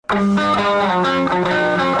This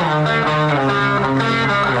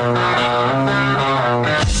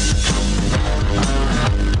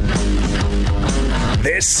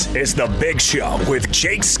is The Big Show with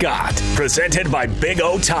Jake Scott, presented by Big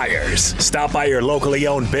O Tires. Stop by your locally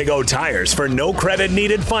owned Big O Tires for no credit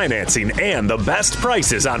needed financing and the best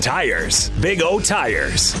prices on tires. Big O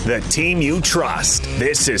Tires, the team you trust.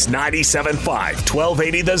 This is 97.5,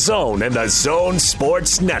 1280 The Zone and The Zone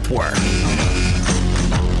Sports Network.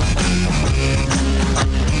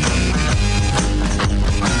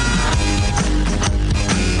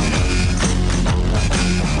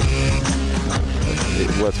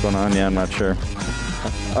 What's going on? Yeah, I'm not sure.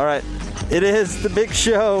 All right. It is The Big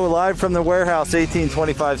Show, live from the warehouse,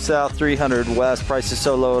 1825 South, 300 West. Price is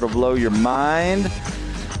so low it'll blow your mind.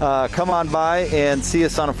 Come on by and see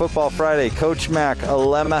us on a Football Friday. Coach Mac,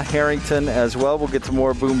 Alema, Harrington as well. We'll get to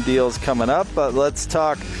more boom deals coming up, but let's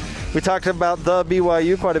talk. We talked about the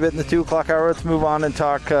BYU quite a bit in the 2 o'clock hour. Let's move on and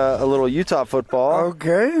talk a little Utah football.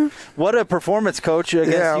 Okay. What a performance, Coach,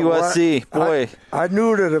 against USC. Boy. I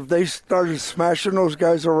knew that if they started smashing those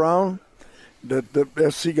guys around, that the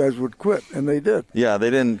SC guys would quit, and they did. Yeah, they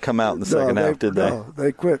didn't come out in the second half, did they? No,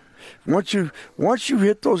 they quit. Once you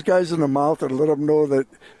hit those guys in the mouth and let them know that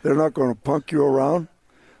they're not going to punk you around,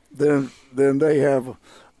 then they have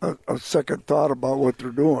a second thought about what they're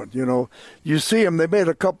doing. You know, you see them, they made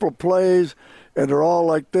a couple of plays, and they're all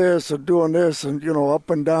like this and doing this and, you know, up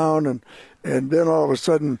and down. And then all of a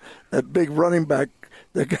sudden, that big running back,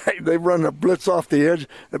 the guy, they run a blitz off the edge.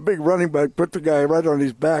 The big running back put the guy right on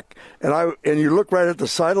his back. And you look right at the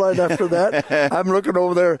sideline after that. I'm looking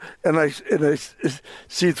over there, and I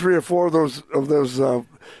see 3 or 4 of those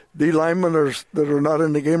D linemen that are not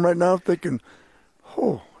in the game right now, thinking,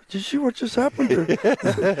 oh, did you see what just happened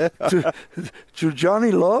to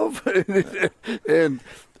Johnny Love?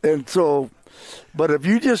 and so, but if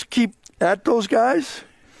you just keep at those guys,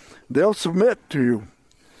 they'll submit to you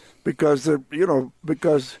because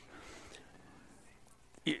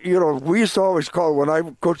we used to always call, when I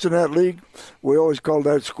coached in that league, we always called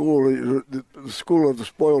that school the school of the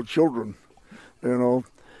spoiled children, you know,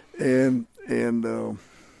 and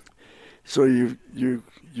so you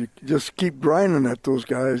just keep grinding at those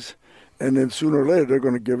guys, and then sooner or later they're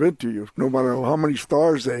going to give in to you, no matter how many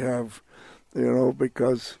stars they have, you know,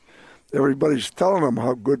 because everybody's telling them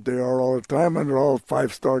how good they are all the time, and they're all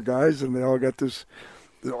 5-star guys, and they all got this,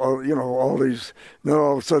 all these. Then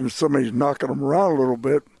all of a sudden somebody's knocking them around a little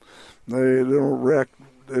bit. They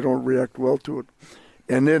don't react well to it,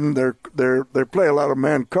 and then they play a lot of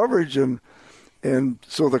man coverage, and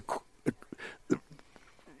so the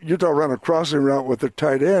Utah ran a crossing route with their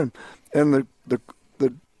tight end, and the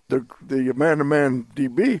man-to-man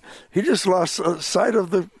DB, he just lost sight of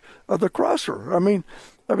the crosser. I mean,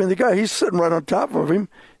 the guy, he's sitting right on top of him.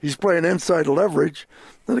 He's playing inside leverage.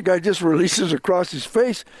 Then the guy just releases across his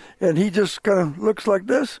face, and he just kind of looks like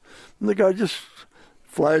this. And the guy just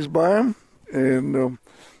flies by him and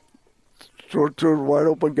throw it to a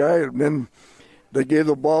wide-open guy. And then they gave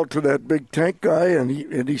the ball to that big tank guy, and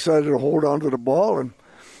he decided to hold on to the ball, and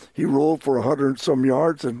he rolled for 100-some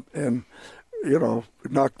yards and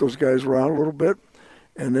knocked those guys around a little bit.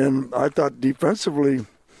 And then I thought defensively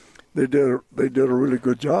they did a really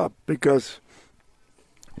good job because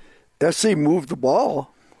SC moved the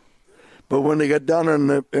ball, but when they got down in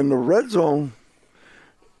the red zone,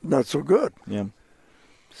 not so good. Yeah.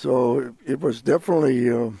 So it was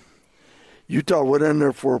definitely Utah went in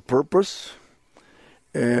there for a purpose,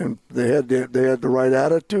 and they had the right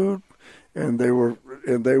attitude, and they were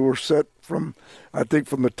set from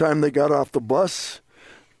the time they got off the bus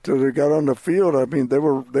till they got on the field. I mean, they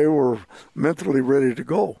were mentally ready to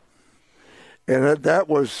go, and that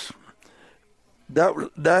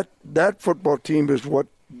football team is what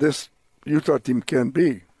this Utah team can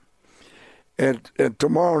be. And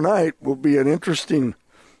tomorrow night will be an interesting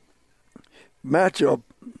matchup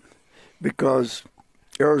because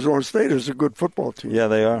Arizona State is a good football team. Yeah,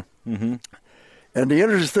 they are. Mm-hmm. And the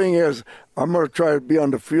interesting thing is, I'm going to try to be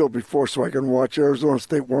on the field before so I can watch Arizona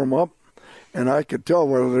State warm up, and I can tell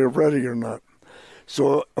whether they're ready or not.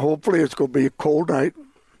 So hopefully it's going to be a cold night,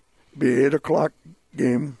 be an 8 o'clock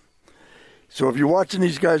game. So if you're watching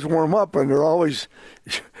these guys warm up and they're always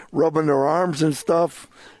rubbing their arms and stuff,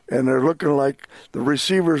 and they're looking like the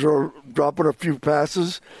receivers are dropping a few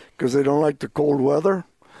passes because they don't like the cold weather,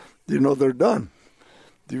 you know they're done.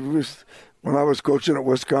 When I was coaching at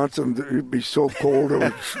Wisconsin, it would be so cold, it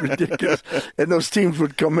was ridiculous. And those teams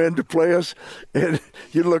would come in to play us, and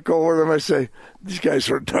you look over them and I say, these guys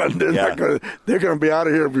are done. They're going to be out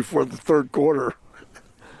of here before the third quarter.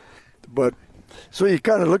 But so you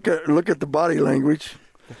kind of look at the body language,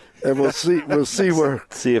 and we'll see where.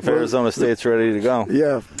 See if Arizona State's ready to go.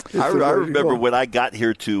 Yeah, I remember when I got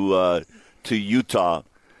here to Utah,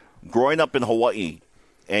 growing up in Hawaii.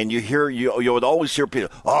 And you would always hear people,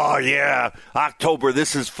 oh, yeah, October,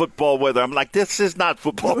 this is football weather. I'm like, this is not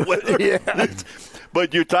football weather. Yeah.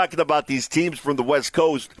 But you're talking about these teams from the West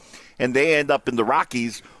Coast, and they end up in the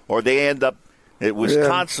Rockies, or they end up in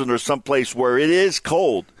Wisconsin or someplace where it is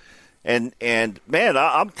cold. And man,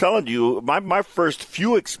 I'm telling you, my first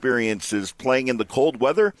few experiences playing in the cold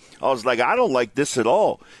weather, I was like, I don't like this at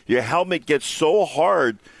all. Your helmet gets so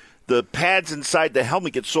hard. The pads inside the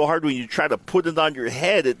helmet get so hard when you try to put it on your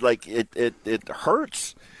head. It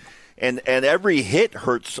hurts, and every hit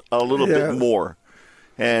hurts a little bit more.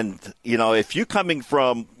 And if you're coming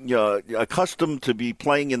from accustomed to be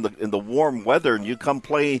playing in the warm weather, and you come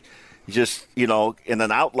play just in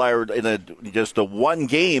an outlier just a one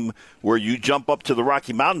game where you jump up to the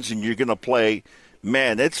Rocky Mountains and you're going to play,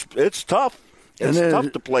 man, it's tough. It's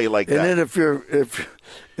tough to play like that. And then if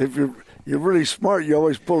you're really smart, you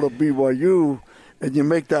always pull a BYU, and you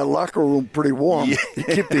make that locker room pretty warm. Yeah. You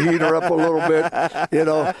keep the heater up a little bit,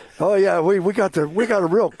 Oh yeah, we got it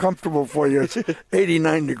real comfortable for you. It's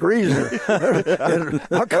 89 degrees here. And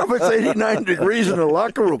how come it's 89 degrees in the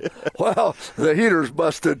locker room? Well, the heater's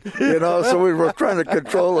busted, so we were trying to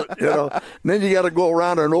control it, And then you got to go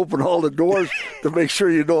around and open all the doors to make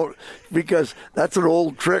sure you don't, because that's an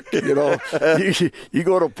old trick, You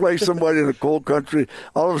go to play somebody in a cold country,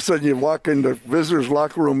 all of a sudden you walk in the visitor's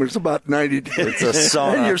locker room, it's about 90 degrees. It's a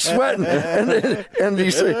sauna. And you're sweating, and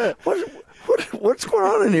you say, what's going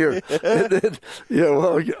on in here? And then,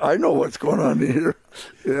 I know what's going on in here.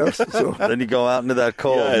 Yes. So then you go out into that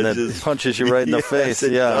cold, and it punches you right in the face.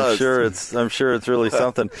 Yeah, I'm sure it's really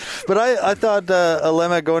something. But I thought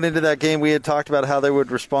Alema, going into that game, we had talked about how they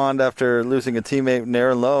would respond after losing a teammate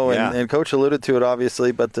near and low, and Coach alluded to it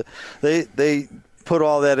obviously, but they put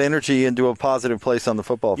all that energy into a positive place on the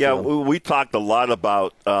football field. Yeah, we talked a lot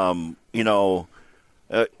about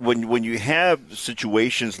when you have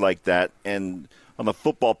situations like that, and on the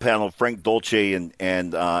football panel, Frank Dolce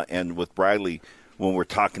and with Bradley, when we're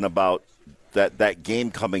talking about that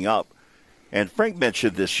game coming up, and Frank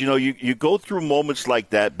mentioned this, you go through moments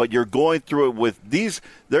like that, but you're going through it with these.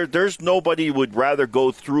 There's nobody who would rather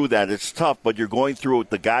go through that. It's tough, but you're going through it with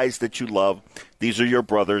the guys that you love. These are your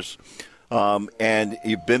brothers, and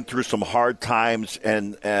you've been through some hard times,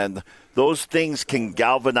 and those things can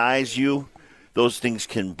galvanize you. Those things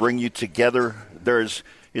can bring you together. There's,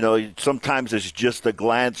 sometimes it's just a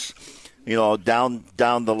glance, down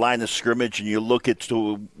the line of scrimmage, and you look at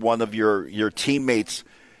to one of your teammates,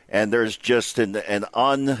 and there's just an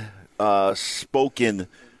unspoken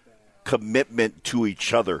commitment to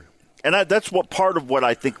each other. And that's what part of what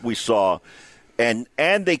I think we saw. And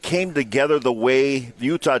they came together the way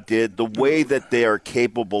Utah did, the way that they are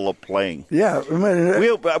capable of playing. Yeah. I mean,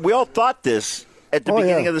 we all thought this at the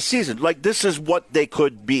beginning of the season. Like, this is what they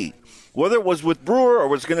could be. Whether it was with Brewer or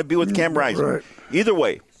was going to be with Cam Rising. Right. Either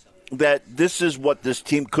way, that this is what this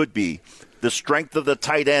team could be. The strength of the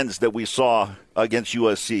tight ends that we saw against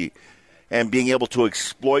USC, and being able to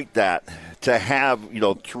exploit that, to have,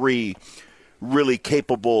 three really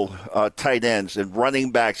capable tight ends and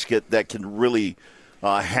running backs that can really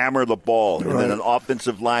hammer the ball, and then an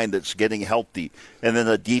offensive line that's getting healthy, and then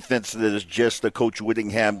a defense that is just the Coach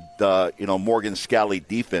Whittingham, Morgan Scalley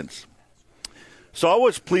defense. So I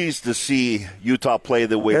was pleased to see Utah play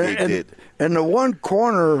the way they did. And the one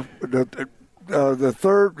corner, the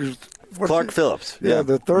third, Clark Phillips. Yeah,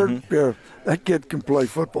 the third. Yeah, that kid can play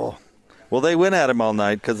football. Well, they went at him all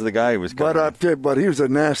night because of the guy who was coming. But he was a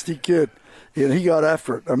nasty kid, and he got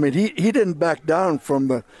after it. I mean, he didn't back down from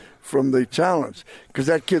the challenge, because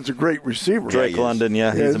that kid's a great receiver. Drake London, he's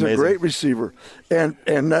amazing. A great receiver, and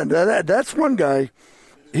that's one guy.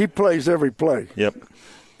 He plays every play. Yep.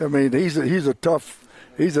 I mean, he's a tough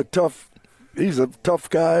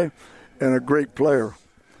guy, and a great player.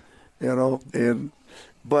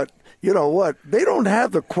 But you know what? They don't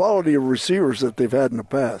have the quality of receivers that they've had in the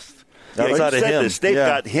past. Outside of him, they've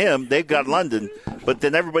got him, they've got London, but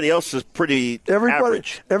then everybody else is pretty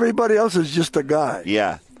average. Everybody else is just a guy.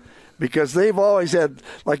 Yeah. Because they've always had,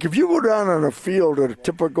 like, if you go down on a field at a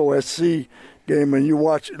typical SC game and you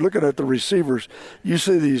watch, looking at the receivers, you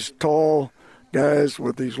see these tall guys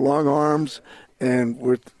with these long arms and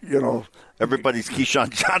with, everybody's Keyshawn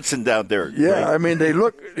Johnson down there. Yeah, right? I mean they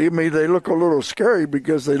look a little scary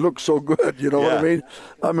because they look so good. You know what I mean?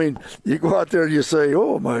 I mean, you go out there and you say,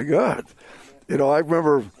 "Oh my God!" I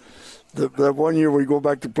remember that one year we go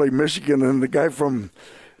back to play Michigan, and the guy from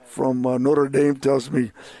from Notre Dame tells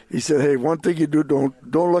me, he said, "Hey, one thing you do, don't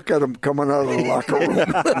look at them coming out of the locker room."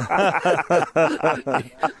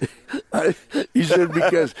 He said,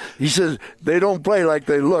 because he says they don't play like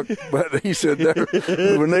they look, but he said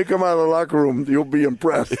when they come out of the locker room, you'll be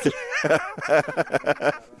impressed.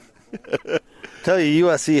 Tell you,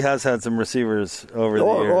 USC has had some receivers over the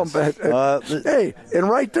years. Hey, and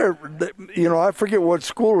right there, I forget what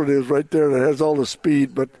school it is right there that has all the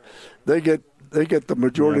speed, but they get the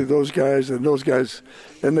majority of those guys,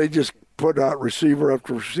 and they just put out receiver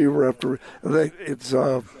after receiver after. It's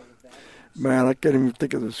man, I can't even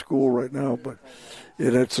think of the school right now, but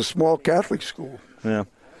it's a small Catholic school. Yeah.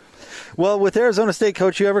 Well, with Arizona State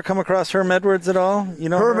coach, you ever come across Herm Edwards at all?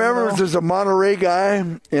 Herm Edwards is a Monterey guy,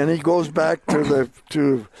 and he goes back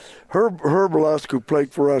to Herb Lusk, who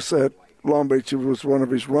played for us at Long Beach. He was one of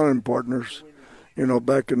his running partners,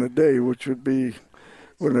 back in the day, which would be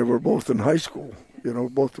when they were both in high school.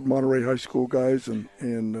 Both the Monterey high school guys,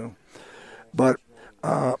 but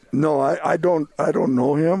no, I don't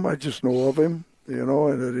know him. I just know of him, and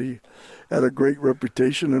that he had a great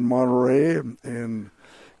reputation in Monterey, and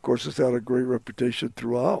of course, it's had a great reputation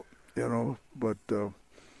throughout, but,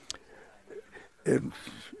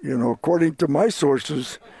 according to my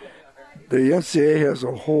sources, the NCAA has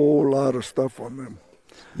a whole lot of stuff on them.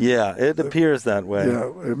 Yeah, it appears that way. Yeah,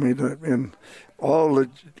 I mean, and all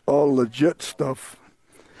legit stuff.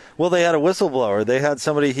 Well, they had a whistleblower. They had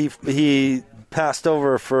somebody he passed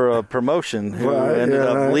over for a promotion who ended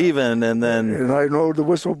up leaving, and I know the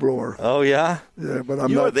whistleblower. Oh yeah, yeah, but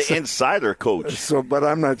you are the insider coach. So, but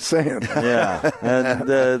I'm not saying. Yeah, and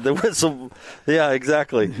the whistle. Yeah,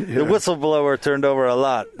 exactly. Yeah. The whistleblower turned over a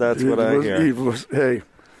lot. That's what I hear. Hey,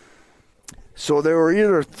 so there were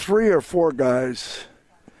either 3 or 4 guys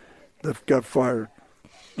that got fired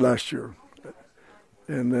last year,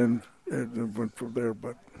 and then it went from there.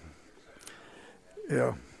 But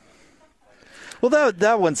yeah. Well,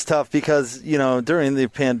 that one's tough because, during the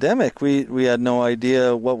pandemic, we had no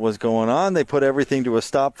idea what was going on. They put everything to a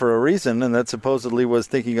stop for a reason, and that supposedly was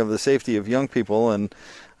thinking of the safety of young people. And,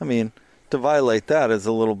 I mean, to violate that is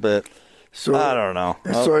a little bit, I don't know.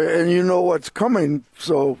 So, and you know what's coming.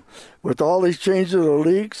 So, with all these changes of the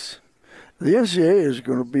leagues, the NCAA is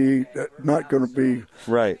going to be not going to be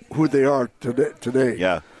who they are today.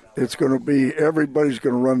 Yeah. It's going to be everybody's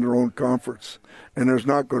going to run their own conference, and there's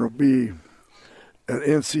not going to be an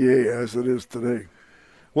NCAA as it is today.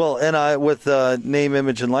 Well, and with name,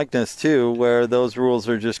 image, and likeness, too, where those rules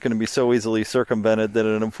are just going to be so easily circumvented that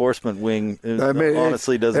an enforcement wing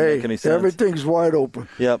honestly doesn't make any sense. Everything's wide open.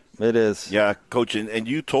 Yep, it is. Yeah, Coach, and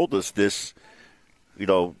you told us this,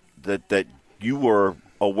 that you were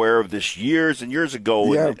aware of this years and years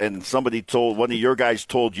ago, and somebody one of your guys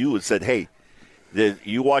told you and said, hey,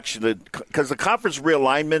 you watch because the conference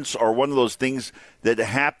realignments are one of those things that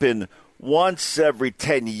happen once every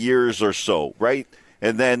 10 years or so, right?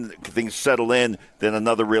 And then things settle in, then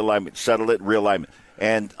another realignment, realignment.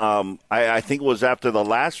 And I think it was after the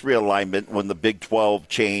last realignment when the Big 12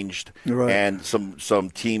 changed and some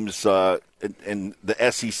teams and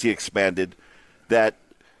the SEC expanded that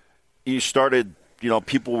you started,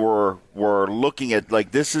 people were looking at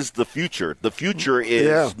like this is the future. The future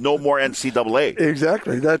is no more NCAA.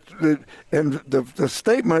 Exactly. And the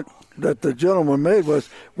statement that the gentleman made was,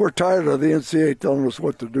 we're tired of the NCAA telling us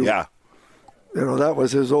what to do. Yeah. That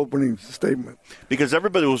was his opening statement. Because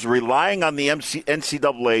everybody was relying on the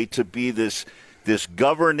NCAA to be this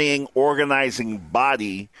governing, organizing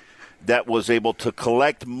body that was able to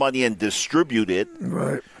collect money and distribute it.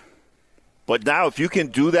 Right. But now if you can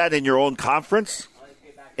do that in your own conference,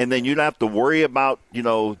 and then you don't have to worry about,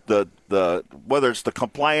 the whether it's the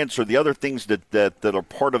compliance or the other things that are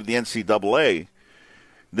part of the NCAA,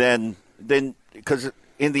 then because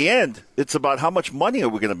in the end, it's about how much money are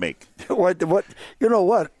we going to make. What you know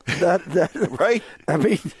what that right? I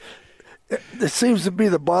mean, it seems to be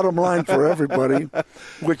the bottom line for everybody,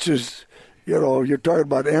 which is, you're talking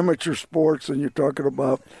about amateur sports and you're talking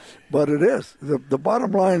about, but it is the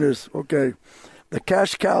bottom line is okay. The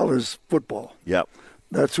cash cow is football. Yep,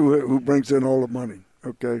 that's who brings in all the money.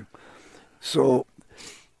 Okay, so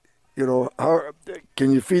how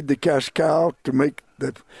can you feed the cash cow to make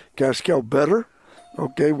the cash cow better?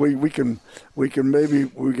 Okay, we can maybe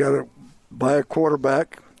we got to buy a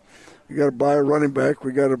quarterback, we got to buy a running back,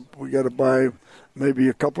 we got to buy maybe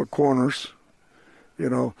a couple of corners,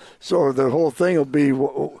 So the whole thing will be,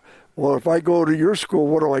 well, if I go to your school,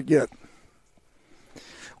 what do I get?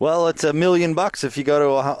 Well, it's $1 million if you go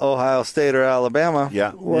to Ohio State or Alabama.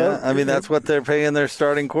 Yeah. Well, yeah. I mean, that's what they're paying their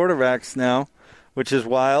starting quarterbacks now. which is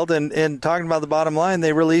wild. And talking about the bottom line,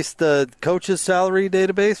 they released the coaches' salary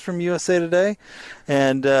database from USA Today.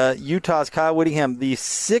 And Utah's Kyle Whittingham, the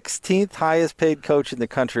 16th highest paid coach in the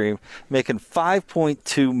country, making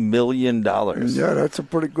 $5.2 million. Yeah, that's a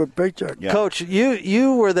pretty good paycheck. Yeah. Coach,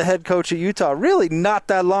 you were the head coach at Utah really not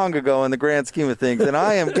that long ago in the grand scheme of things. And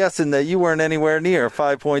I am guessing that you weren't anywhere near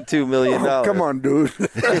 $5.2 million. Oh, come on, dude.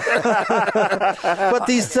 But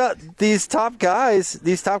these top guys,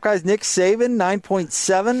 Nick Saban,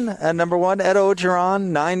 9.7 at number one. Ed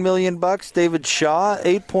Orgeron, $9 million. David Shaw,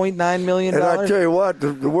 $8.9 million. And I tell you what,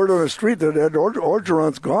 the word on the street that Ed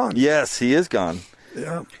Orgeron's gone. Yes, he is gone.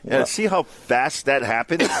 Yeah. Yeah. See how fast that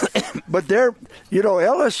happened? But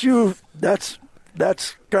LSU, that's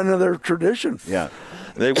kind of their tradition. Yeah.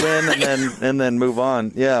 They win and then move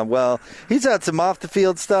on. Yeah, well, he's had some off the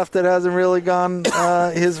field stuff that hasn't really gone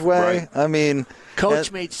his way. Right. I mean,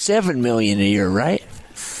 Coach made $7 million a year, right?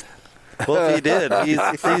 Well, if he did,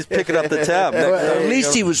 he's picking up the tab. At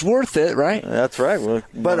least he was worth it, right? That's right.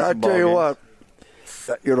 But I tell you what,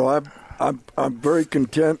 I'm very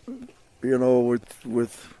content,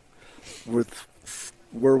 with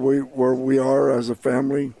where we are as a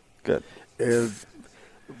family. Good. And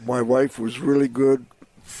my wife was really good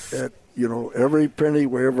at, every penny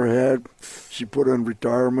we ever had, she put in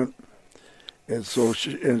retirement. And so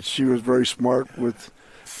she was very smart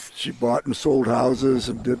she bought and sold houses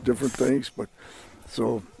and did different things,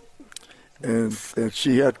 and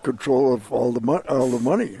she had control of all the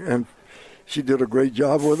money, and she did a great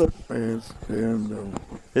job with it. And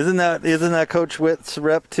isn't that Coach Witt's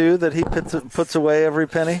rep too, that he puts away every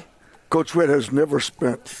penny? Coach Witt has never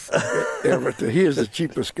spent everything. He is the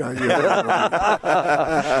cheapest guy you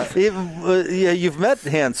ever you've met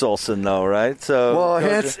Hans Olsen, though, right? So,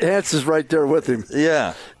 Hans is right there with him.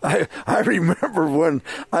 Yeah. I remember when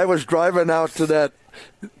I was driving out to that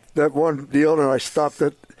one deal, and I stopped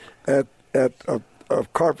at a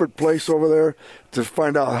carpet place over there to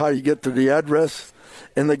find out how you get to the address.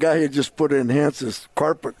 And the guy had just put in Hans's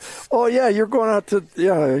carpet. Oh, yeah, you're going out to,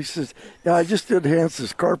 yeah. He says, yeah, I just did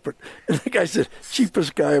Hans's carpet. And the guy said,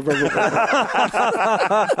 cheapest guy I've ever met.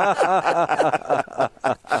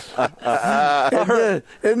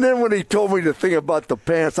 and then when he told me the thing about the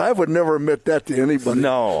pants, I would never admit that to anybody.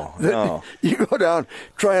 No. You go down,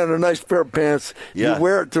 try on a nice pair of pants, you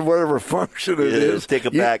wear it to whatever function it is. Take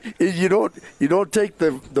it back. You don't take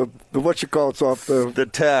the what you call it's off the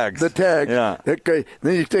tags. The tag. Yeah. Okay.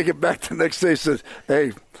 Then you take it back the next day and says,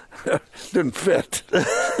 hey, didn't fit.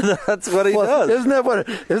 That's what he does. Isn't that what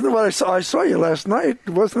I saw? I saw you last night,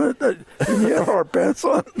 wasn't it? Didn't you have our pants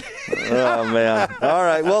on? Oh, man. All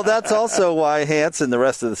right. Well, that's also why Hans and the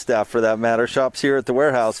rest of the staff, for that matter, shops here at the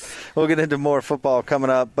warehouse. We'll get into more football coming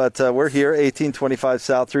up, but we're here, 1825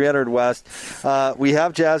 South, 300 West. We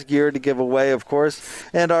have Jazz gear to give away, of course,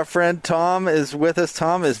 and our friend Tom is with us.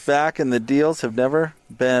 Tom is back, and the deals have never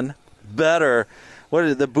been better. What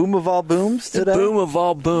is it, the boom of all booms today? The boom of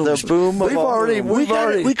all booms. The boom of all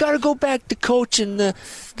booms. We got to go back to coaching the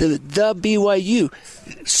BYU.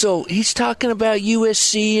 So he's talking about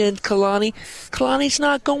USC and Kalani. Kalani's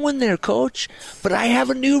not going there, Coach. But I have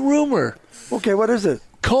a new rumor. Okay, what is it?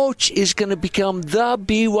 Coach is going to become the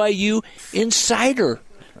BYU insider.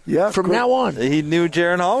 Yeah, from now on. He knew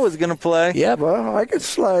Jaron Hall was going to play. Yep. Well, I could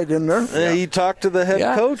slide in there. He talked to the head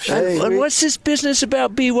coach. And what's this business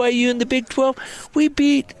about BYU in the Big 12? We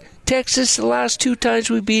beat Texas the last two times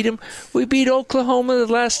we beat them. We beat Oklahoma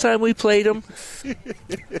the last time we played them.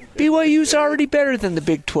 BYU's already better than the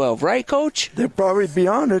Big 12, right, Coach? They're probably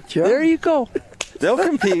beyond it, yeah. There you go. They'll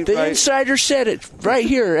compete. The insider said it right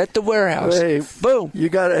here at the warehouse. Hey, boom. You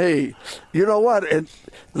know what? And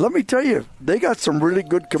let me tell you, they got some really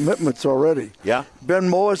good commitments already. Yeah. Ben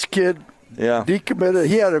Moa's kid, decommitted.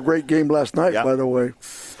 He had a great game last night, by the way.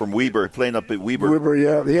 From Weber, playing up at Weber. Weber,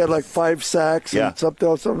 yeah. He had like 5 sacks and something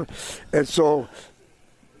else. And so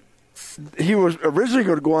he was originally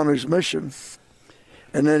going to go on his mission,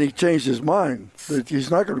 and then he changed his mind that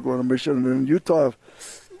he's not going to go on a mission. And then Utah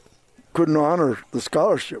couldn't honor the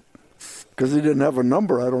scholarship because he didn't have a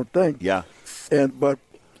number, I don't think. Yeah.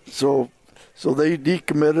 So they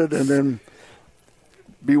decommitted, and then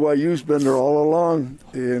BYU's been there all along.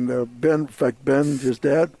 And Ben, his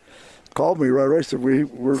dad, called me right away. I said, we're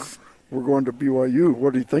going to BYU.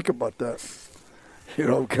 What do you think about that?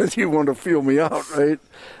 Because he wanted to feel me out, right?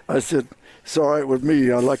 I said, it's all right with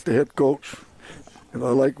me. I like the head coach, and I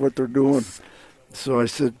like what they're doing. So I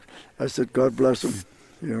said, God bless him,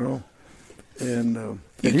 And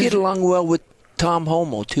you get along well with Tom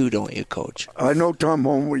Homo too, don't you, Coach? I know Tom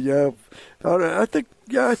Homo. Yeah, I think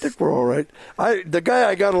we're all right. The guy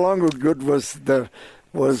I got along with good was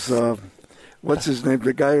what's his name?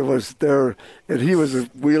 The guy who was there, and he was a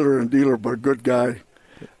wheeler and dealer, but a good guy.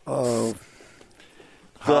 The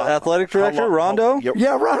athletic director, Rondo?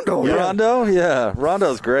 Yeah, Rondo. Yeah. Rondo? Yeah,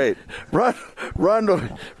 Rondo's great.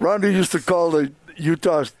 Rondo used to call the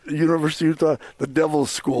University of Utah, the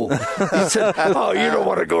Devil's School. He said, "Oh, you don't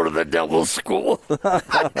want to go to the Devil's School."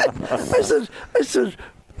 I said,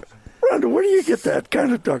 Rondo, where do you get that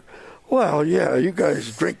kind of talk? Well, yeah, you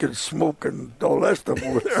guys drink and smoke and all that stuff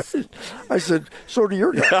over there. I said, so do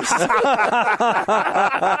your guys.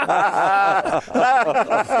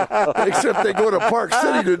 Except they go to Park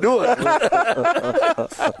City to do it.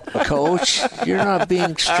 Coach, you're not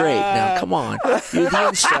being straight. Now, come on. You're the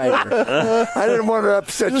insider. I didn't want to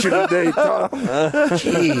upset you today, Tom.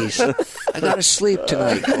 Jeez. I got to sleep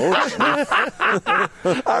tonight, Coach.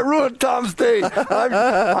 I ruined Tom's day.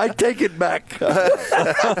 I take it back.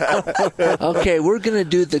 Okay, we're going to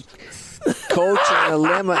do the Coach and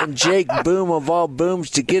Alema and Jake boom of all booms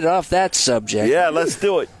to get off that subject. Yeah, let's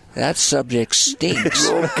do it. That subject stinks.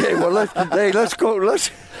 Okay, well, let's go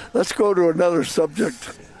to another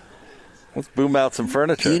subject. Let's boom out some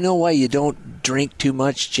furniture. You know why you don't drink too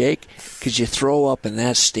much, Jake? Because you throw up and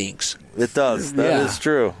that stinks. It does. That is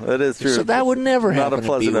true. That is true. So that would never Not happen a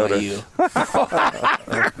pleasant to BYU.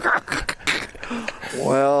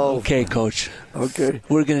 Well, okay, Coach. Okay.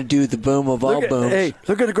 We're going to do the boom of all booms. Hey,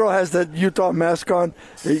 look at the girl has that Utah mask on.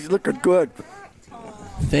 Hey, looking good.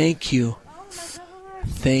 Thank you.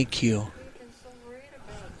 Thank you.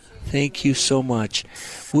 Thank you so much.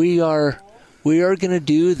 We are going to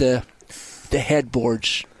do the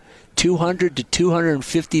headboards. $200 to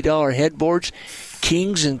 $250 headboards.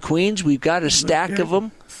 Kings and queens. We've got a stack of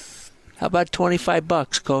them. How about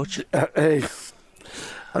 $25, Coach? Hey,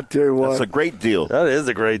 I'll tell you what. That's a great deal. That is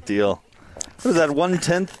a great deal. What is that,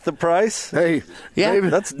 1/10 the price? Hey, yeah, maybe,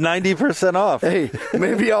 that's 90% off. Hey,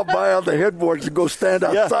 maybe I'll buy all the headboards and go stand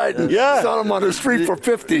outside and sell them on the street for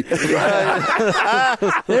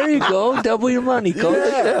 $50. There you go. Double your money,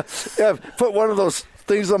 Coach. Yeah. Put one of those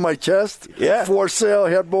things on my chest. Yeah. For sale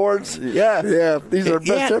headboards. Yeah. These are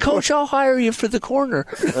best headboards. Coach, I'll hire you for the corner.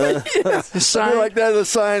 The sign. Like that, the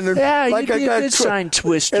sign. And yeah, like you'd be a good sign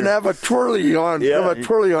twister. And have a twirly on. Yeah. Have a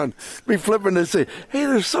twirly on. Be flipping and say, hey,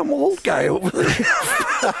 there's some old guy over there.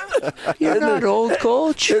 You're not old,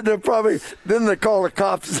 Coach. And then they call the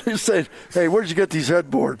cops and say, hey, where'd you get these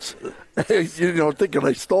headboards? Thinking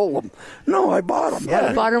I stole them. No, I bought them.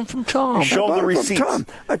 I bought them from Tom. Show the receipts.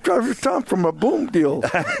 I bought them from Tom from a boom deal.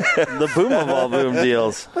 The boom of all boom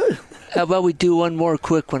deals. How about we do one more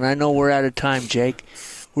quick one? I know we're out of time, Jake.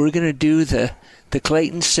 We're going to do the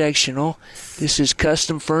Clayton sectional. This is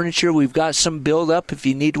custom furniture. We've got some build up if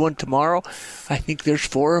you need one tomorrow. I think there's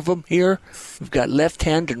 4 of them here. We've got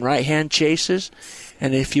left-hand and right-hand chases.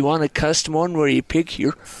 And if you want a custom one where you pick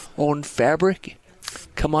your own fabric,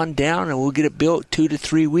 come on down and we'll get it built 2 to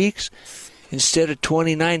 3 weeks. Instead of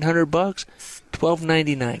 $2,900,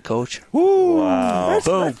 $1,299, Coach. Ooh, wow!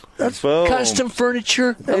 Boom. That's boom. Custom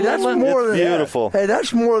furniture. Hey, that's more than beautiful. Hey,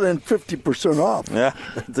 that's more than 50% off. Yeah,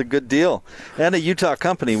 it's a good deal, and a Utah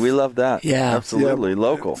company. We love that. Yeah, absolutely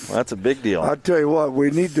local. That's a big deal. I'll tell you what,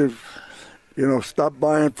 we need to, stop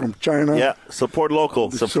buying from China. Yeah, support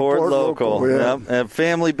local. Support local. Yeah. Yep. And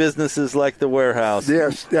family businesses like the Warehouse.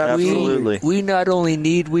 Yes, absolutely. We not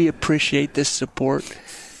only we appreciate this support.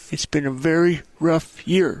 It's been a very rough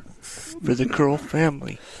year for the Curl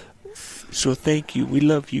family. So thank you. We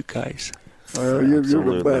love you guys. You're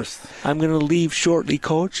the best. I'm going to leave shortly,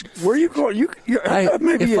 Coach. Where are you going?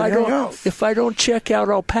 If I don't check out,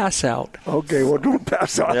 I'll pass out. Okay, well, don't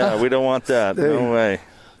pass out. Yeah, we don't want that. Hey. No way.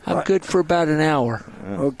 I'm good for about an hour.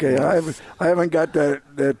 Okay, I haven't got that.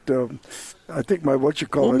 I think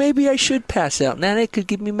Well, maybe I should pass out. Now they could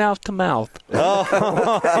give me mouth to mouth. That's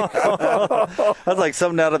like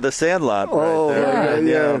something out of the Sandlot right there.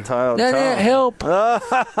 Yeah. Help.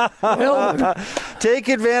 Help. Take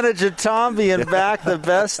advantage of Tom being back. The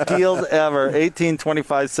best deals ever.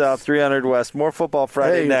 1825 South, 300 West. More Football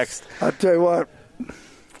Friday next. I'll tell you what.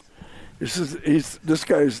 This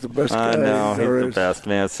guy is the best guy. I know. There He's is. the best,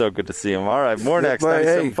 man. It's so good to see him. All right, more next.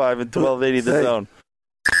 97.5 and 1280 The Zone.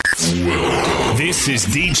 This is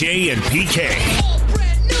DJ and PK.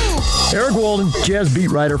 Eric Walden, Jazz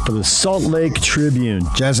beat writer for the Salt Lake Tribune.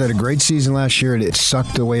 Jazz had a great season last year. It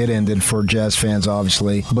sucked the way it ended for Jazz fans,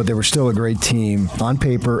 obviously, but they were still a great team. On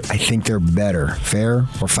paper, I think they're better. Fair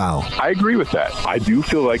or foul? I agree with that. I do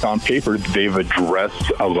feel like on paper, they've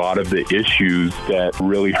addressed a lot of the issues that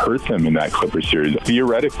really hurt them in that Clippers series.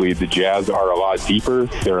 Theoretically, the Jazz are a lot deeper.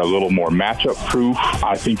 They're a little more matchup proof.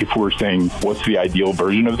 I think if we're saying what's the ideal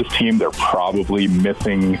version of this team, they're probably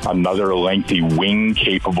missing another lengthy wing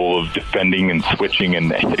capable of defending and switching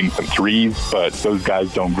and hitting some threes, but those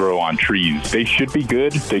guys don't grow on trees. They should be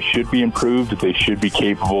good. They should be improved. They should be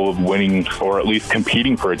capable of winning or at least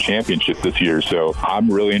competing for a championship this year. So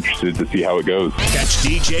I'm really interested to see how it goes. Catch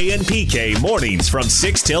DJ and PK mornings from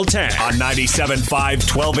 6 till 10 on 97.5,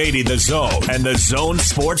 1280 The Zone and The Zone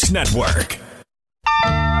Sports Network.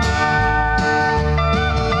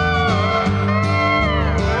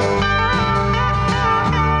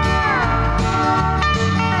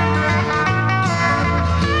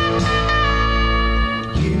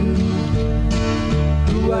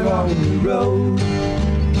 On the road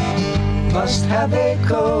must have a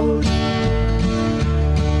code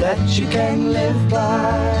that you can live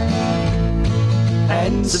by.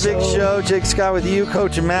 And it's a big show. Jake Scott with you,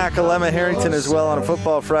 Coach Mac, Alema, Harrington as well on a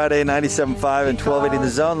Football Friday, 97.5 and 1280 The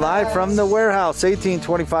Zone, live from the warehouse,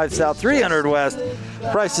 1825 South, 300 West.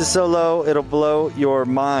 Price is so low, it'll blow your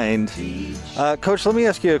mind. Coach, let me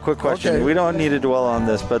ask you a quick question. Okay. We don't need to dwell on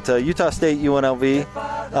this, but Utah State,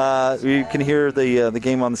 UNLV, you can hear the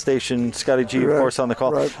game on the station. Scotty G, of course, on the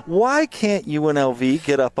call. Right. Why can't UNLV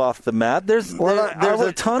get up off the mat? There's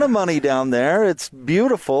a ton of money down there. It's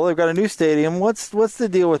beautiful. They've got a new stadium. What's the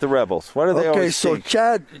deal with the Rebels? What are they always so seek?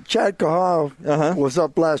 Chad Kahal was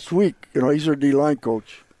up last week. He's their D-line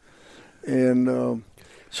coach. And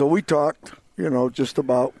so we talked, just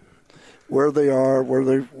about where they are, where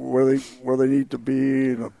they need to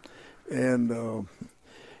be, and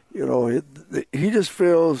he just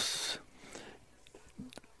feels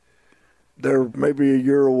they're maybe a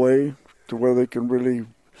year away to where they can really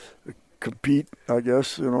compete, I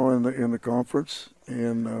guess, in the conference,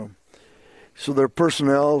 and so their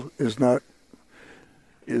personnel is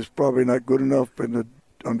probably not good enough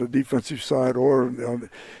on the defensive side,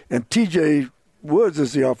 and TJ Woods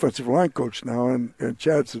is the offensive line coach now, and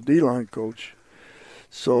Chad's the D-line coach.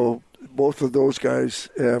 So both of those guys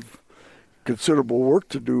have considerable work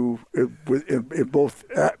to do in both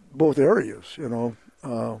areas,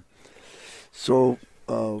 So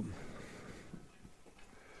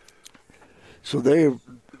they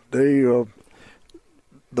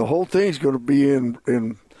the whole thing's going to be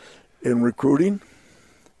in recruiting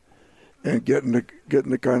and getting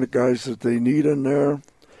the kind of guys that they need in there.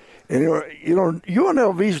 And,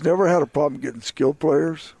 UNLV's never had a problem getting skilled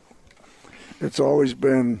players. It's always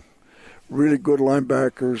been really good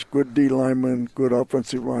linebackers, good D linemen, good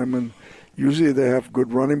offensive linemen. Usually they have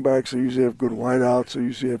good running backs. They usually have good wideouts. They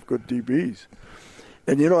usually have good DBs.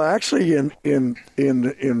 And, actually in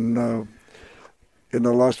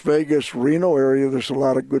the Las Vegas, Reno area, there's a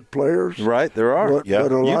lot of good players. Right, there are. But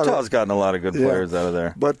Utah's gotten a lot of good players out of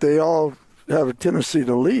there. But they all have a tendency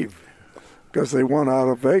to leave because they want out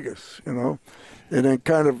of Vegas, And then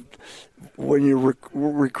kind of when you're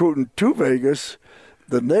recruiting to Vegas,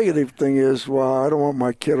 the negative thing is, well, I don't want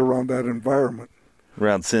my kid around that environment.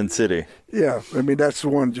 Around Sin City. Yeah, that's the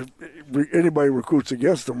one. Anybody recruits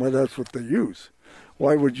against them, well, that's what they use.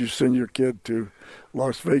 Why would you send your kid to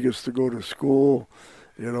Las Vegas to go to school?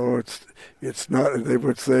 It's not. They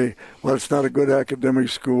would say, well, it's not a good academic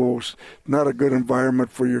school. It's not a good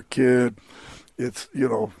environment for your kid. It's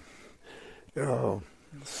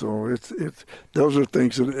so it's those are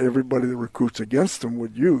things that everybody that recruits against them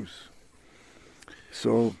would use.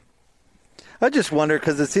 So I just wonder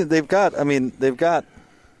because they've got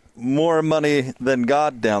more money than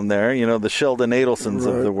God down there, the Sheldon Adelsons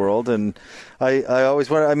of the world. And I always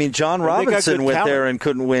wonder, John Robinson went there and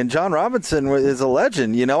couldn't win. John Robinson is a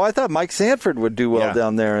legend. I thought Mike Sanford would do well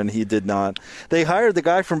down there, and he did not. They hired the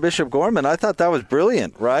guy from Bishop Gorman. I thought that was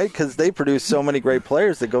brilliant, right? Because they produce so many great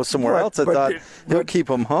players that go somewhere else. I thought he'll keep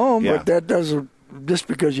them home. But that doesn't, just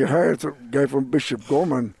because you hired the guy from Bishop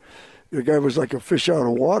Gorman, the guy was like a fish out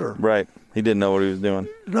of water. Right. He didn't know what he was doing.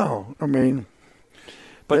 No,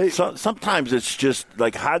 But sometimes it's just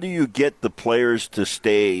like, how do you get the players to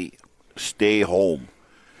stay home?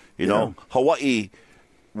 Hawaii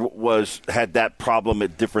had that problem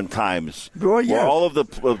at different times. Well, yeah. Where all of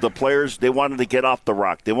the players, they wanted to get off the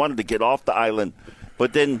rock. They wanted to get off the island.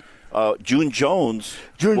 But then June Jones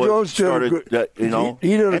started,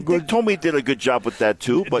 he did a good. Dick Tomey did a good job with that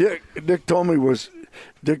too. But Dick Tomey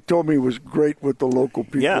was great with the local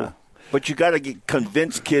people. Yeah. But you got to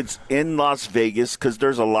convince kids in Las Vegas, because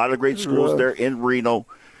there's a lot of great schools there in Reno.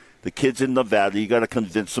 The kids in Nevada, you got to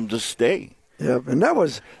convince them to stay. Yeah, and that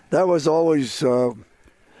was always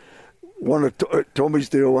one of Tomey's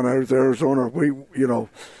deal when I was in Arizona.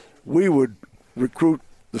 We would recruit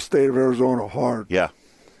the state of Arizona hard. Yeah,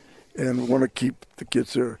 and want to keep the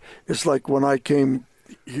kids there. It's like when I came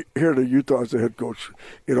here to Utah as a head coach.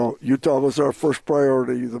 Utah was our first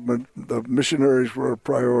priority. The missionaries were a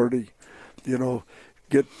priority.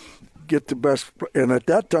 Get get the best. And at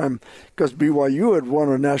that time, because BYU had won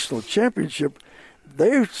a national championship,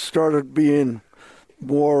 they started being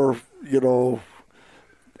more,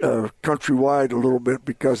 countrywide a little bit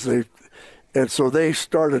and so they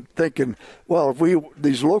started thinking, well, if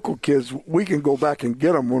these local kids, we can go back and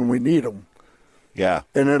get them when we need them. Yeah.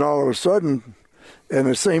 And then all of a sudden, and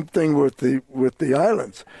the same thing with the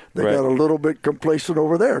islands, they got a little bit complacent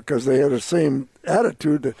over there because they had the same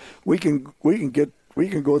attitude that we can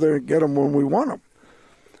go there and get them when we want them,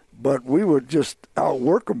 but we would just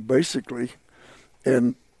outwork them basically,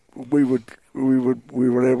 and we were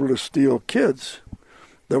able to steal kids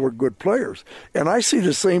that were good players. And I see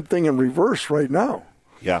the same thing in reverse right now.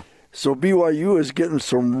 Yeah. So BYU is getting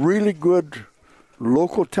some really good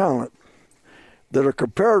local talent that are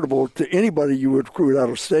comparable to anybody you would recruit out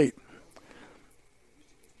of state.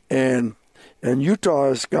 And Utah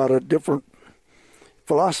has got a different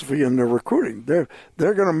philosophy in their recruiting. They're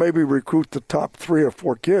going to maybe recruit the top 3 or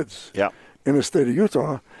 4 kids in the state of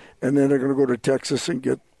Utah, and then they're going to go to Texas and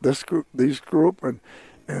get this group, and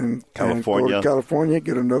California. And go to California,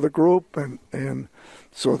 get another group, and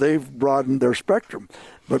so they've broadened their spectrum.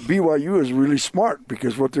 But BYU is really smart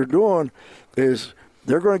because what they're doing is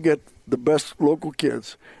they're going to get the best local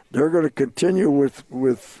kids. They're going to continue with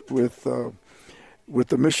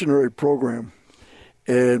the missionary program,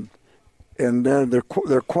 and then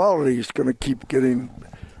their quality is going to keep getting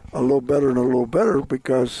a little better and a little better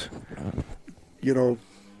because it's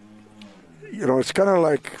kind of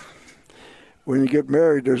like when you get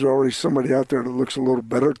married, there's already somebody out there that looks a little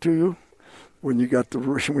better to you when you got the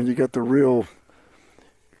real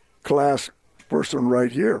class person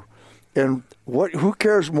right here. And who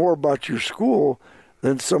cares more about your school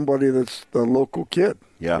than somebody that's the local kid?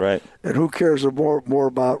 Yeah, right. And who cares more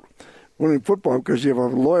about winning football because you have a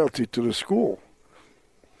loyalty to the school.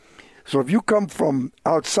 So if you come from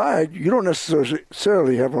outside, you don't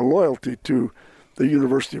necessarily have a loyalty to the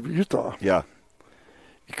University of Utah. Yeah.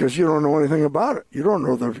 Because you don't know anything about it. You don't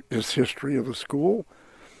know the history of the school.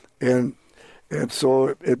 And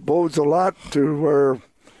so it bodes a lot to where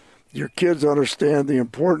your kids understand the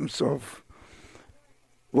importance of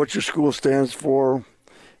what your school stands for,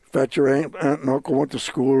 the fact your aunt and uncle went to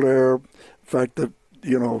school there, the fact that,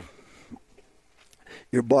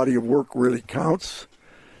 your body of work really counts,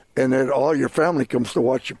 and that all your family comes to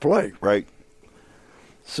watch you play. Right.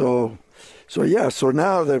 So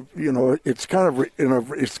now that it's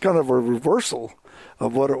kind of a reversal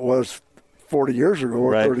of what it was 40 years ago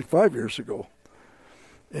or 35 years ago,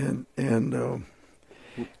 and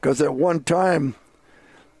because at one time,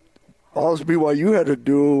 all BYU had to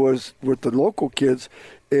do was with the local kids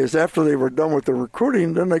is after they were done with the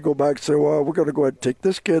recruiting, then they go back and say, well, we're going to go ahead and take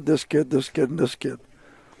this kid, this kid, this kid, and this kid.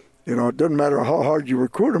 It doesn't matter how hard you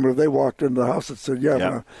recruit them. If they walked into the house and said,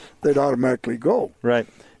 they'd automatically go. Right.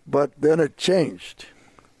 But then it changed.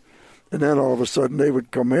 And then all of a sudden they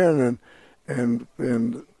would come in and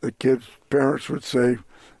the kid's parents would say,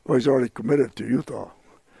 well, he's already committed to Utah.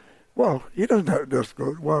 Well, he doesn't have to just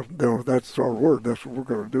go, well, no, that's our word. That's what we're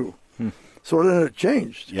going to do. So then it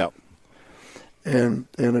changed. Yep. And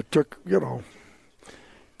it took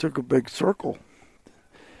a big circle.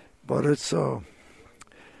 But it's...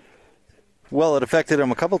 Well, it affected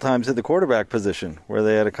them a couple times at the quarterback position, where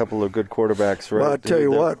they had a couple of good quarterbacks. Right? Well, I tell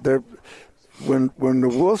you what, when the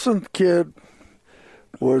Wilson kid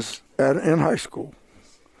was in high school,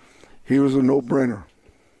 he was a no-brainer.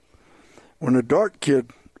 When the Dart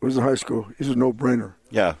kid was in high school, he's a no-brainer.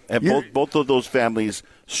 Yeah, and both of those families,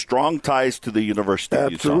 strong ties to the University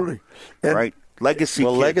of Utah. Absolutely. Right? Legacy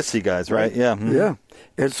kids. Legacy guys, right? Yeah. Mm-hmm. Yeah.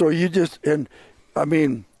 And so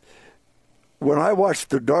when I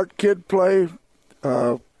watched the Dart kid play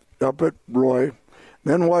up at Roy,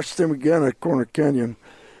 then watched him again at Corner Canyon,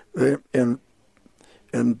 and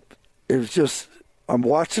it was just, I'm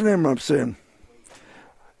watching him, I'm saying,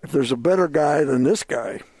 if there's a better guy than this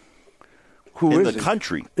guy, who is he? In the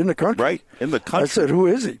country. Right, in the country. I said, who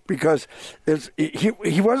is he? Because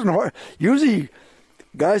he wasn't hard. Usually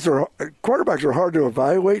quarterbacks are hard to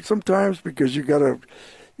evaluate sometimes because you got to,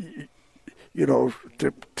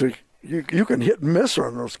 you can hit and miss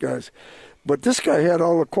on those guys. But this guy had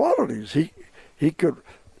all the qualities. He could,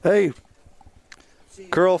 hey,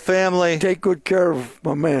 Curl family, take good care of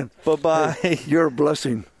my man. Bye-bye. Hey, you're a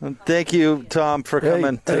blessing. Thank you, Tom, for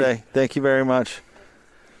coming today. Thank you very much.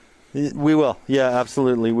 We will. Yeah,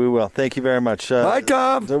 absolutely. We will. Thank you very much. Bye,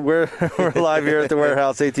 Tom. We're live here at the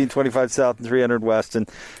warehouse, 1825 South and 300 West, and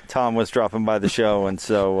Tom was dropping by the show, and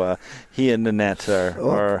so he and Nanette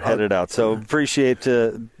are headed out. So appreciate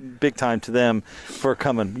big time to them for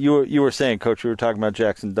coming. You were saying, Coach, we were talking about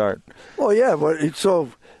Jackson Dart. Well, yeah, but so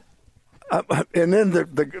And then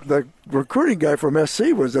the recruiting guy from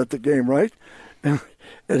SC was at the game, right? And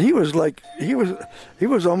he was like he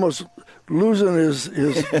was almost losing his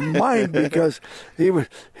mind because he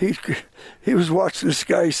was watching this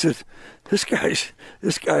guy. He said, "This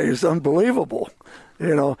guy is unbelievable."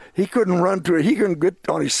 You know, he couldn't run to it. He couldn't get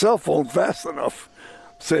on his cell phone fast enough.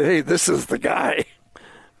 Say, "Hey, this is the guy."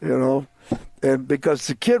 You know, and because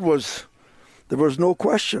the kid there was no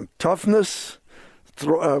question, toughness,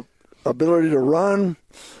 ability to run,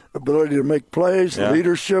 ability to make plays,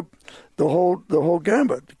 leadership, the whole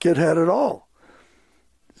gambit. The kid had it all.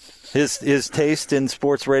 His taste in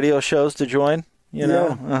sports radio shows to join, you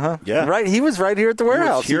know? Yeah. Right, he was right here at the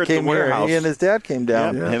warehouse. He came here. He and his dad came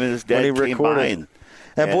down. Yeah. Him and his dad came by.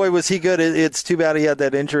 And boy, was he good. It's too bad he had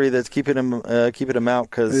that injury that's keeping him out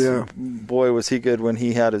because, boy, was he good when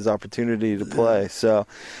he had his opportunity to play. So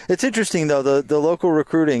it's interesting, though, the local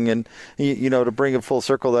recruiting and, you know, to bring it full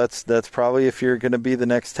circle, that's probably if you're going to be the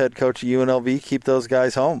next head coach at UNLV, keep those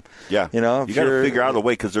guys home. Yeah. You know, you got to figure out a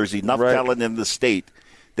way because there's enough talent in the state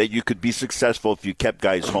that you could be successful if you kept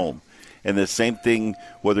guys home. And the same thing,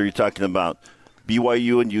 whether you're talking about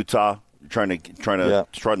BYU and Utah, trying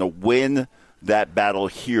to win that battle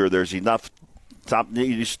here. There's enough.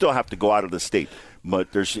 You still have to go out of the state,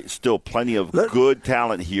 but there's still plenty of good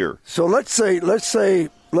talent here. So let's say there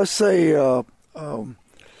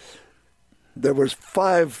was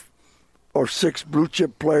 5 or 6 blue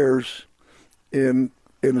chip players in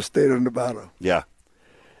the state of Nevada. Yeah,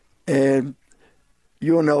 and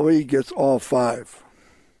UNLV gets all 5.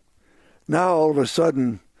 Now all of a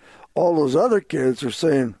sudden, all those other kids are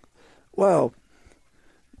saying, "Well,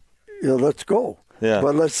 let's go." Yeah.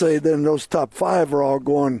 But let's say then those top 5 are all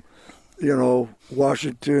going, you know,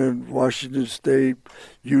 Washington State,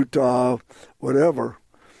 Utah, whatever.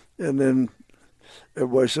 And then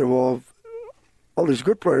everybody said, "Well, all these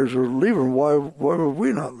good players are leaving. Why would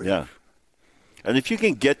we not leave?" Yeah. And if you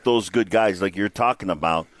can get those good guys like you're talking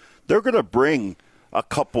about, they're going to bring a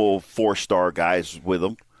couple 4-star guys with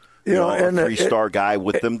them. You know, and a 3-star guy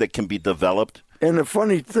with them that can be developed. And the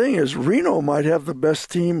funny thing is, Reno might have the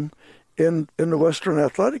best team in the Western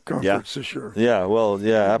Athletic Conference this year. Yeah, well,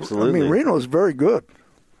 yeah, absolutely. I mean, Reno's very good.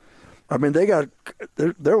 I mean,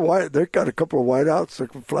 they're white. They've got a couple of wideouts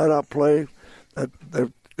that can flat out play.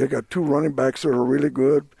 They got 2 running backs that are really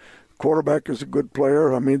good. Quarterback is a good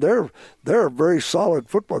player. I mean, they're a very solid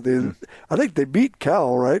football team. I think they beat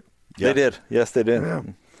Cal, right? Yeah. They did. Yes, they did. Yeah.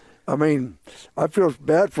 I mean, I feel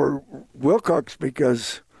bad for Wilcox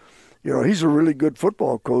because, you know, he's a really good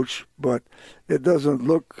football coach, but it doesn't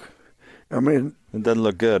look. I mean, it doesn't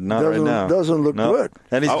look good. Not right now. Doesn't look good.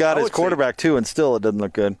 And he's got his quarterback too, and still it doesn't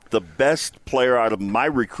look good. The best player out of my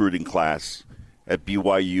recruiting class at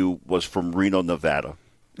BYU was from Reno, Nevada,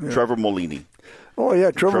 Trevor Molini. Oh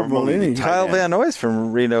yeah, Trevor Molini. Kyle Van Noy's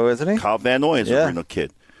from Reno, isn't he? Kyle Van Noy is a Reno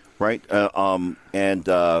kid, right?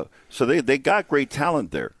 So they got great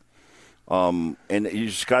talent there. And you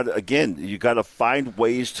just got to find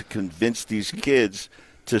ways to convince these kids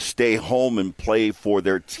to stay home and play for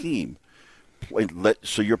their team,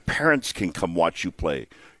 so your parents can come watch you play.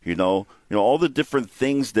 You know all the different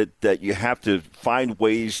things that you have to find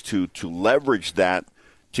ways to leverage that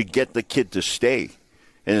to get the kid to stay,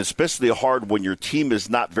 and especially hard when your team is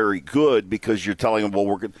not very good because you're telling them, well,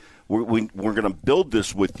 we're going to build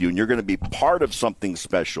this with you, and you're going to be part of something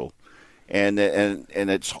special. And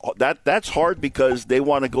that's hard because they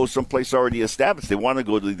want to go someplace already established. They want to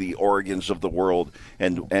go to the Oregons of the world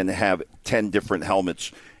and have 10 different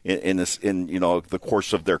helmets in the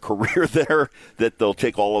course of their career there. That they'll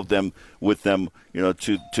take all of them with them,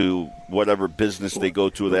 to whatever business they go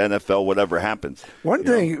to, the NFL, whatever happens. One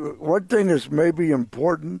thing that's maybe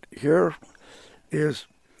important here is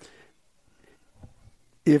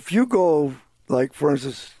if you go, like for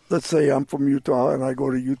instance, let's say I'm from Utah and I go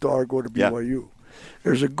to Utah or go to BYU.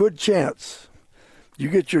 There's a good chance you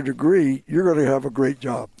get your degree, you're going to have a great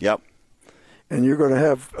job. Yep. And you're going to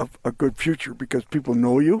have a good future because people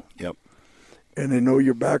know you. Yep. And they know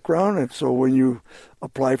your background. And so when you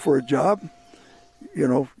apply for a job,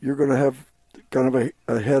 you're going to have kind of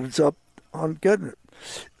a heads up on getting it.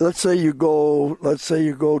 Let's say you go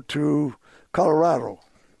to Colorado.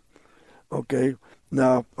 Okay.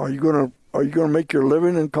 Now, are you going to make your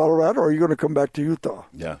living in Colorado, or are you going to come back to Utah?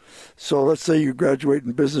 Yeah. So let's say you graduate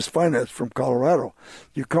in business finance from Colorado.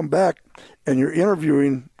 You come back and you're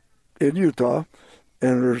interviewing in Utah,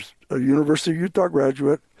 and there's a University of Utah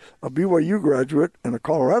graduate, a BYU graduate, and a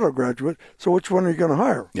Colorado graduate. So which one are you going to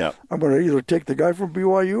hire? Yeah. I'm going to either take the guy from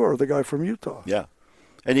BYU or the guy from Utah. Yeah.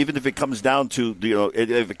 And even if it comes down to,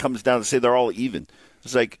 if it comes down to say they're all even,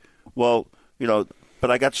 it's like, well,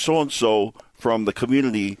 but I got so-and-so from the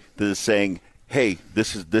community that is saying, hey,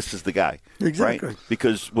 this is the guy. Exactly. Right?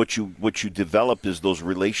 Because what you develop is those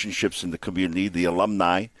relationships in the community, the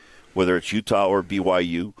alumni, whether it's Utah or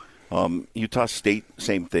BYU, Utah State,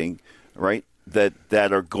 same thing, right? That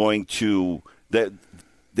are going to that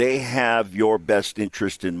they have your best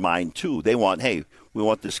interest in mind too. They want, hey, we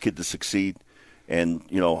want this kid to succeed, and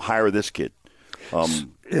hire this kid.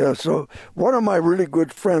 Yeah. So one of my really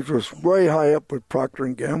good friends was way high up with Procter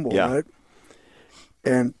 & Gamble, right?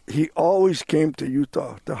 And he always came to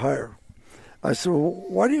Utah to hire. I said, well,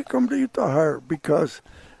 why do you come to Utah to hire? Because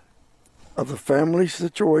of the family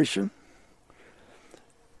situation,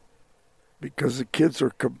 because the kids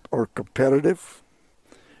are competitive,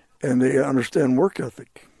 and they understand work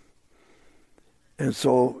ethic. And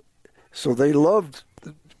so they loved,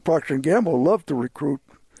 Procter & Gamble loved to recruit,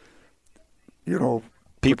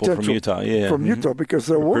 people from Utah, from Utah, because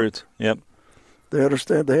they're recruits. Yep. They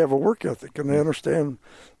understand, they have a work ethic, and they understand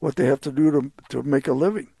what they have to do to make a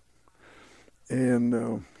living.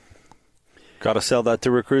 And got to sell that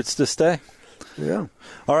to recruits to stay. Yeah.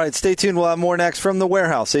 All right, stay tuned. We'll have more next from the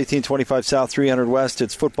Warehouse, 1825 South, 300 West.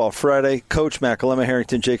 It's Football Friday. Coach Mac, Alema,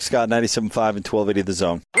 Harrington, Jake Scott, 97.5 and 1280 The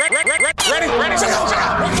Zone.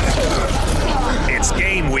 It's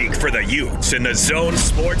game week for the Utes, and the Zone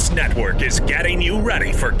Sports Network is getting you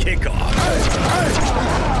ready for kickoff.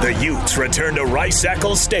 The Utes return to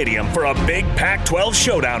Rice-Eccles Stadium for a big Pac-12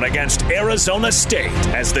 showdown against Arizona State,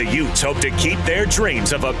 as the Utes hope to keep their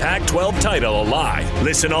dreams of a Pac-12 title alive.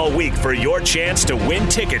 Listen all week for your chance to win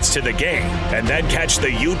tickets to the game, and then catch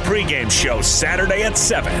the Ute pregame show Saturday at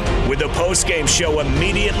 7, with the postgame show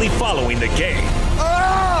immediately following the game.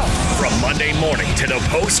 From Monday morning to the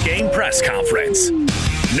post-game press conference,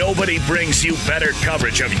 nobody brings you better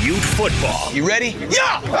coverage of Ute football. You ready?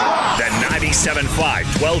 Yeah! Than 97.5,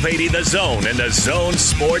 1280 The Zone and the Zone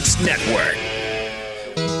Sports Network.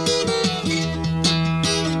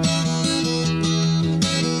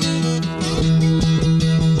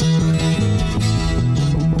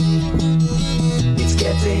 It's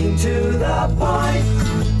getting to the point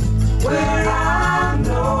where I'm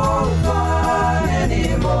no fun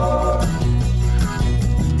anymore.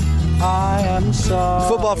 I am sorry.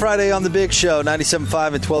 Football Friday on the Big Show,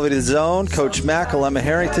 97.5 and 1280 The Zone. Coach Mac, Alema,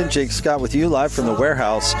 Harrington, Jake Scott with you live from the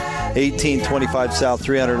Warehouse, 1825 South,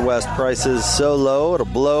 300 West. Prices so low, it'll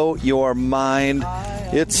blow your mind.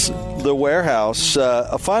 It's the Warehouse.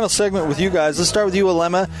 A final segment with you guys. Let's start with you,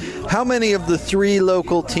 Alema. How many of the 3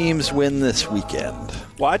 local teams win this weekend?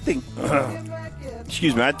 Well, I think...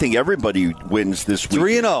 I think everybody wins this week.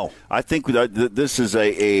 3-0. I think this is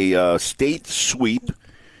a state sweep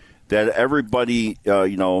that everybody,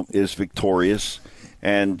 is victorious.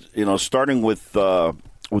 And, starting with the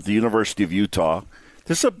University of Utah,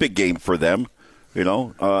 this is a big game for them.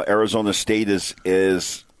 Arizona State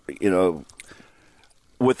is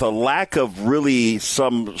with a lack of really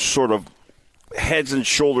some sort of heads and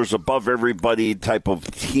shoulders above everybody type of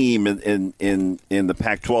team in the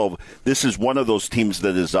Pac-12, this is one of those teams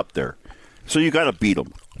that is up there. So you got to beat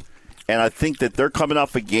them. And I think that they're coming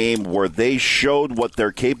off a game where they showed what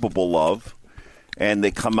they're capable of, and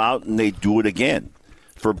they come out and they do it again.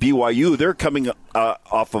 For BYU, they're coming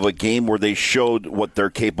off of a game where they showed what they're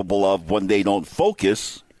capable of when they don't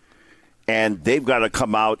focus, and they've got to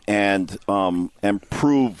come out and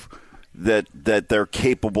prove that they're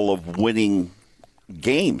capable of winning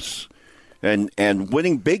games and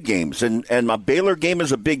winning big games. And a Baylor game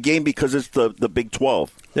is a big game because it's the Big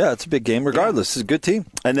 12. Yeah, it's a big game regardless. It's a good team.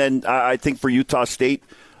 And then I think for Utah State,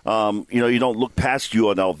 you don't look past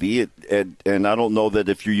UNLV. And I don't know that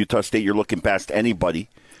if you're Utah State, you're looking past anybody.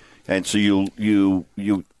 And so you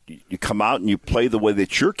come out and you play the way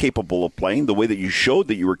that you're capable of playing, the way that you showed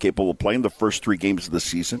that you were capable of playing the first 3 games of the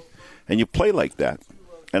season, and you play like that.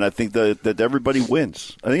 And I think that everybody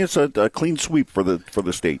wins. I think it's a clean sweep for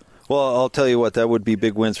the state. Well, I'll tell you what, that would be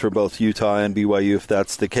big wins for both Utah and BYU if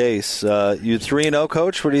that's the case. You 3-0,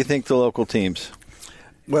 Coach. What do you think the local teams?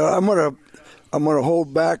 Well, I'm gonna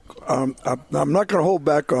hold back. I'm not gonna hold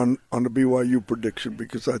back on the BYU prediction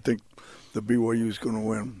because I think the BYU is going to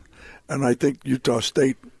win, and I think Utah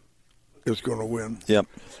State is going to win. Yep.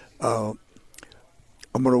 I'm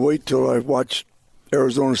going to wait till I watch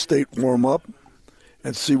Arizona State warm up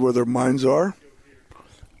and see where their minds are,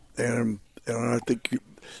 and I think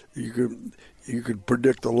you could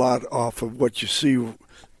predict a lot off of what you see,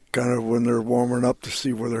 kind of when they're warming up to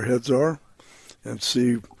see where their heads are, and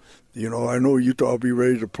see. I know Utah will be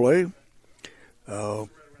ready to play,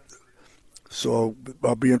 so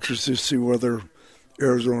I'll be interested to see whether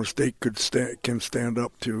Arizona State can stand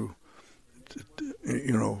up to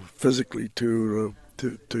physically to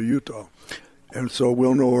to Utah. And so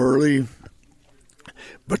we'll know early.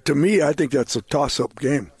 But to me, I think that's a toss-up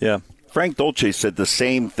game. Yeah. Frank Dolce said the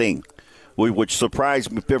same thing, which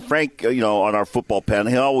surprised me. Frank, on our football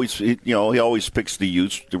panel, he always picks the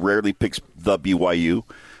Utes. He rarely picks the BYU.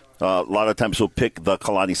 A lot of times he'll pick the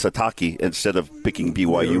Kalani Sitake instead of picking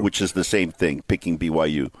BYU, which is the same thing, picking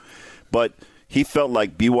BYU. But he felt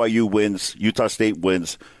like BYU wins, Utah State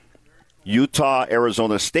wins, Utah,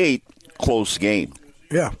 Arizona State, close game.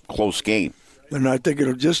 Yeah. Close game. And I think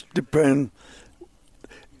it'll just depend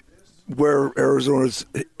where Arizona's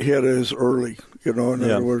head is early. In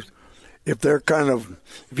other words, if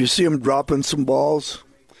you see them dropping some balls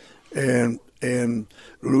and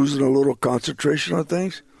losing a little concentration on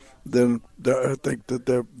things, then I think that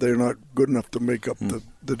they're not good enough to make up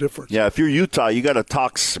the difference. Yeah, if you're Utah, you got to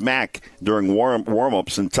talk smack during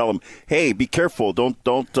warm-ups and tell them, "Hey, be careful! Don't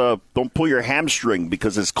pull your hamstring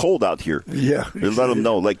because it's cold out here." Yeah, let them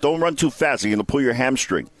know, don't run too fast. You're going to pull your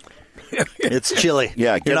hamstring. It's chilly.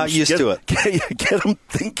 Yeah, you're not used to it. Get them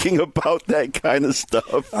thinking about that kind of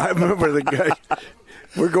stuff. I remember the guy.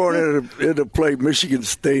 We're going in to play Michigan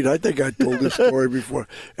State. I think I told this story before.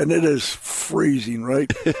 And it is freezing,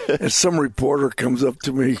 right? And some reporter comes up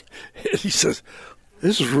to me and he says,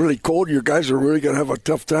 "This is really cold. You guys are really going to have a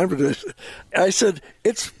tough time with this." I said,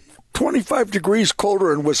 "It's 25 degrees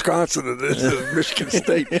colder in Wisconsin than it is in Michigan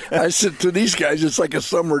State." I said, "To these guys, it's like a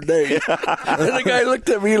summer day." And the guy looked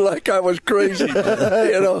at me like I was crazy,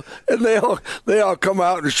 And they all come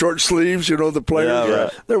out in short sleeves, the players. Yeah,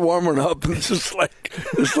 right. They're warming up, and it's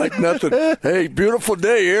like nothing. "Hey, beautiful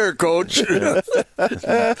day here, Coach."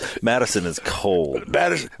 Madison is cold.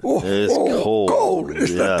 Madison, it's cold. Cold.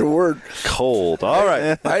 Is that the word? Cold. All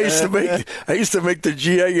right. I used to make the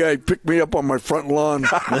GA guy pick me up on my front lawn.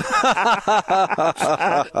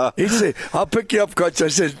 He said, "I'll pick you up, Coach." I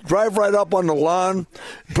said, "Drive right up on the lawn,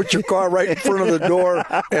 put your car right in front of the door,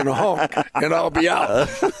 and honk, and I'll be out."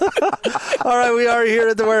 All right, we are here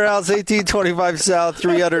at the warehouse, 1825 South,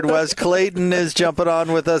 300 West. Clayton is jumping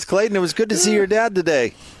on with us. Clayton, it was good to see your dad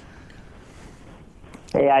today.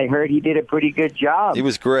 Hey, I heard he did a pretty good job. He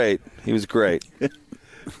was great.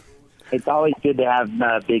 It's always good to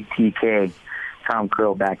have Big T Kid, Tom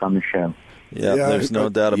Krill, back on the show. Yeah, there's no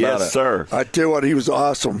doubt about it. Yes, sir. I tell you what, he was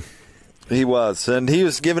awesome. He was. And he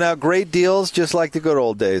was giving out great deals just like the good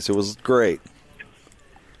old days. It was great.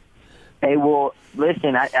 Hey, well,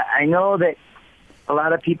 listen, I know that a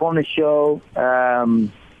lot of people on the show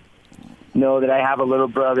know that I have a little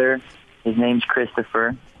brother. His name's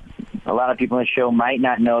Christopher. A lot of people on the show might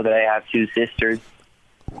not know that I have two sisters.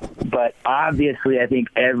 But obviously, I think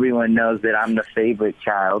everyone knows that I'm the favorite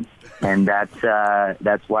child. And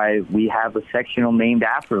that's why we have a sectional named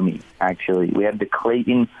after me, actually. We have the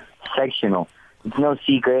Clayton sectional. It's no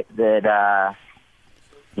secret that,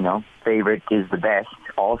 favorite is the best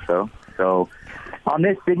also. So on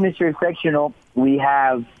this signature sectional, we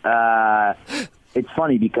have, it's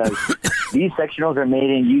funny because these sectionals are made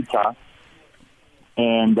in Utah.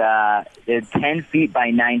 And they're 10 feet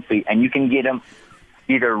by 9 feet. And you can get them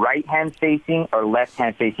either right-hand facing or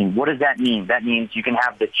left-hand facing. What does that mean? That means you can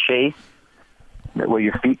have the chase where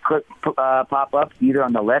your feet pop up either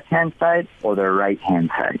on the left-hand side or the right-hand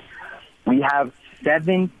side. We have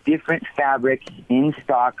 7 different fabrics in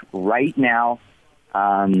stock right now.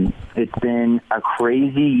 It's been a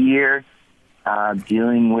crazy year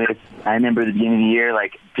dealing with, I remember at the beginning of the year,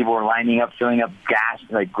 like people were lining up, filling up gas,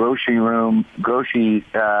 like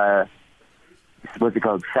what's it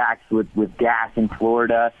called, sacks with gas in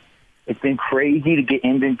Florida. It's been crazy to get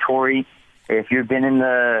inventory. If you've been in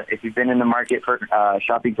the market for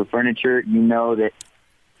shopping for furniture, you know that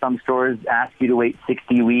some stores ask you to wait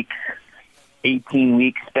 60 weeks, 18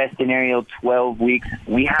 weeks, best scenario 12 weeks.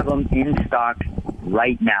 We have them in stock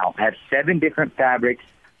right now. I have 7 different fabrics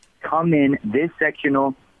come in this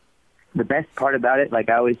sectional. The best part about it, like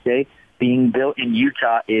I always say, being built in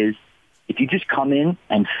Utah is if you just come in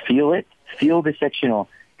and feel the sectional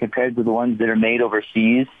compared to the ones that are made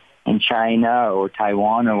overseas in China or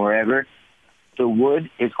Taiwan or wherever, the wood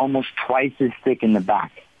is almost twice as thick in the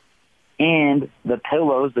back. And the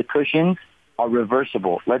pillows, the cushions, are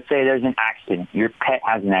reversible. Let's say there's an accident. Your pet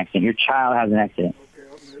has an accident. Your child has an accident.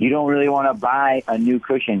 You don't really want to buy a new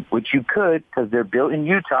cushion, which you could because they're built in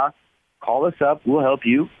Utah. Call us up. We'll help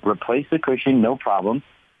you replace the cushion, no problem.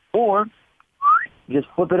 Or just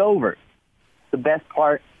flip it over. The best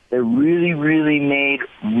part, they're really, really made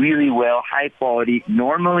really well, high quality.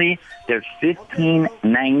 Normally, they're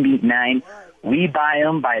 $15.99. We buy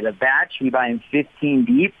them by the batch. We buy them 15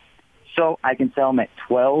 deep, so I can sell them at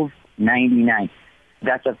 $12.99.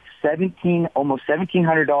 That's a almost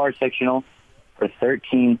 $1,700 sectional for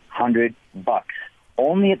 $1,300.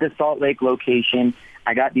 Only at the Salt Lake location.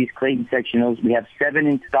 I got these Clayton sectionals. We have 7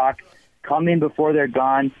 in stock. Come in before they're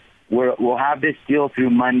gone. We'll have this deal through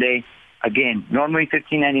Monday. Again, normally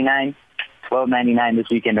 $15.99, $12.99 this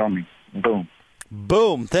weekend only. Boom.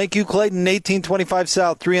 Boom. Thank you, Clayton. 1825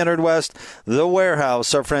 South, 300 West, The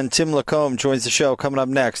Warehouse. Our friend Tim Lacombe joins the show coming up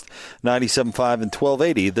next. 97.5 and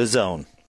 1280, The Zone.